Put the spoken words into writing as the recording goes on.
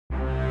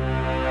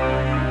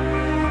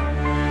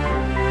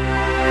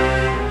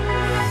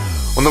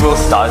When the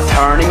wheels start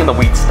turning and the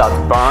weed starts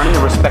burning,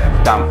 the respect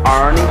that I'm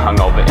earning,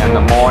 hungover in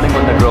the morning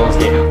when the girls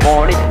get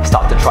horny,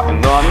 start to try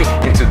and lure me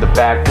into the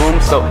back room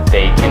so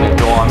they can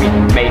adore me,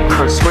 make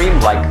her scream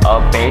like a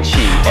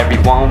banshee.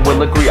 Everyone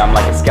will agree I'm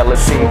like a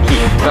skeleton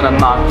key, gonna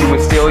knock you and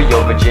steal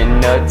your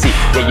virginity.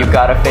 Yeah, you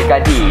got a fake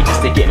ID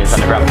just to get in this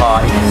underground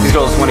party. These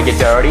girls wanna get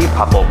dirty,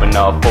 pop open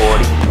a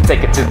 40,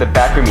 take it to the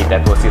back room, eat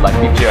that pussy like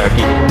beef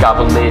jerky,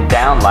 gobble it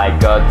down like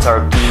a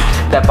turkey.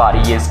 That body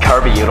is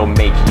curvy, it'll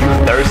make you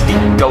thirsty.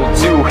 Go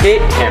to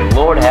hit and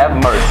Lord have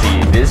mercy,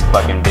 this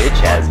fucking bitch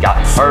has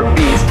got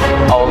herpes.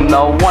 Oh,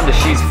 no wonder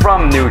she's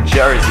from New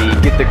Jersey.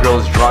 Get the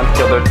girls drunk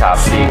till they're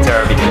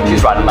topsy-turvy.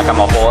 She's riding like I'm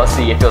a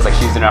horsey, it feels like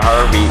she's in a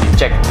hurry.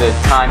 Check the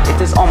time,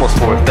 it is almost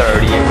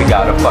 4:30 and we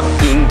gotta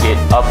fucking get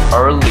up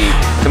early.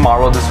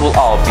 Tomorrow this will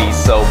all be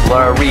so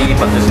blurry,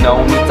 but there's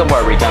no need to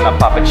worry, gonna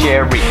pop a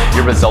cherry.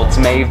 Your results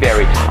may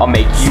vary, I'll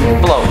make you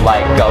float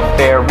like a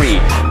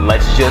fairy.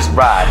 Let's just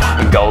ride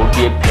and go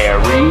get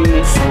Perry.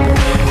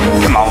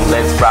 Come on,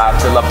 let's ride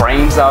till our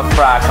brains are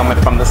fried, coming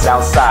from the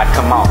south side.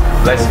 Come on,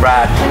 let's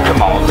ride.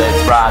 Come on,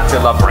 let's ride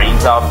till our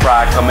brains are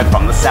fried, coming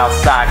from the south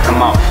side.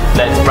 Come on,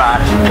 let's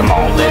ride. Come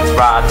on, let's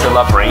ride till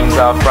our brains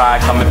are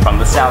fried, coming from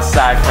the south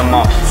side. Come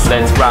on,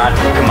 let's ride.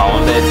 Come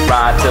on, let's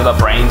ride till our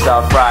brains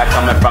are fried,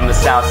 coming from the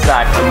south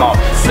side. Come on,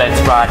 let's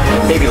ride.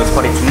 Baby, let's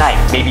party tonight.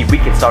 Maybe we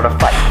can start a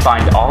fight.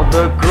 Find all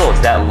the girls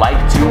that like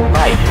to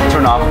light.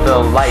 Turn off the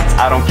lights.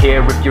 I don't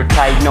care if you're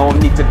tight. No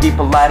need to be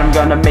polite. I'm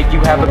gonna make you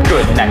have a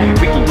good night.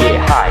 We can get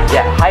high,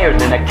 yeah, higher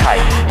than a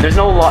kite. There's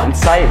no law in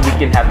sight. We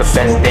can have the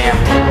best damn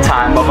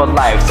time of our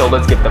life. So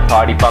let's get the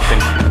party bumping.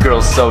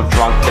 Girls so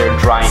drunk they're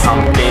dry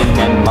humping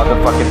and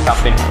motherfucking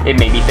thumping. It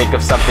made me think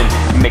of something.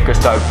 Make her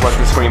start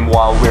fucking scream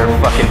while we're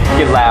fucking.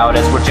 Get loud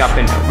as we're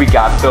jumping. We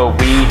got the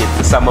weed. It's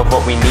the sum of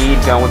what we need.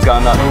 No one's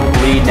gonna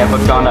bleed, never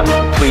gonna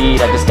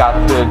plead. I just got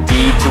the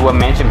deed to a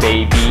mansion,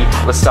 baby.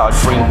 Let's start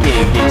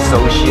drinking, get so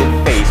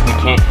shit-faced we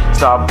can't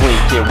start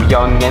blinking. We're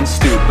young and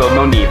stupid,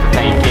 no need for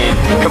thinking.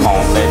 Come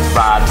on, let's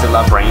ride till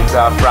our brains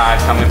are fried,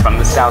 coming from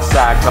the south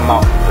side. Come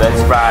on,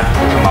 let's ride.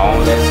 Come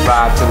on, let's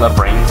ride till our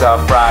brains are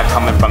fried,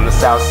 coming from the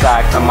south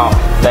side. Come on,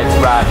 let's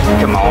ride.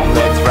 Come on,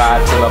 let's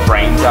ride till our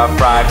brains are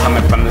fried,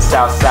 coming from the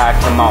south side.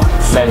 Come on,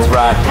 let's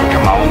ride.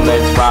 Come on,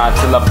 let's ride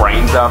till our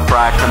brains are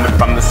fried, coming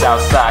from the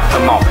south side.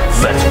 Come on,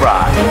 let's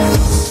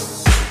ride.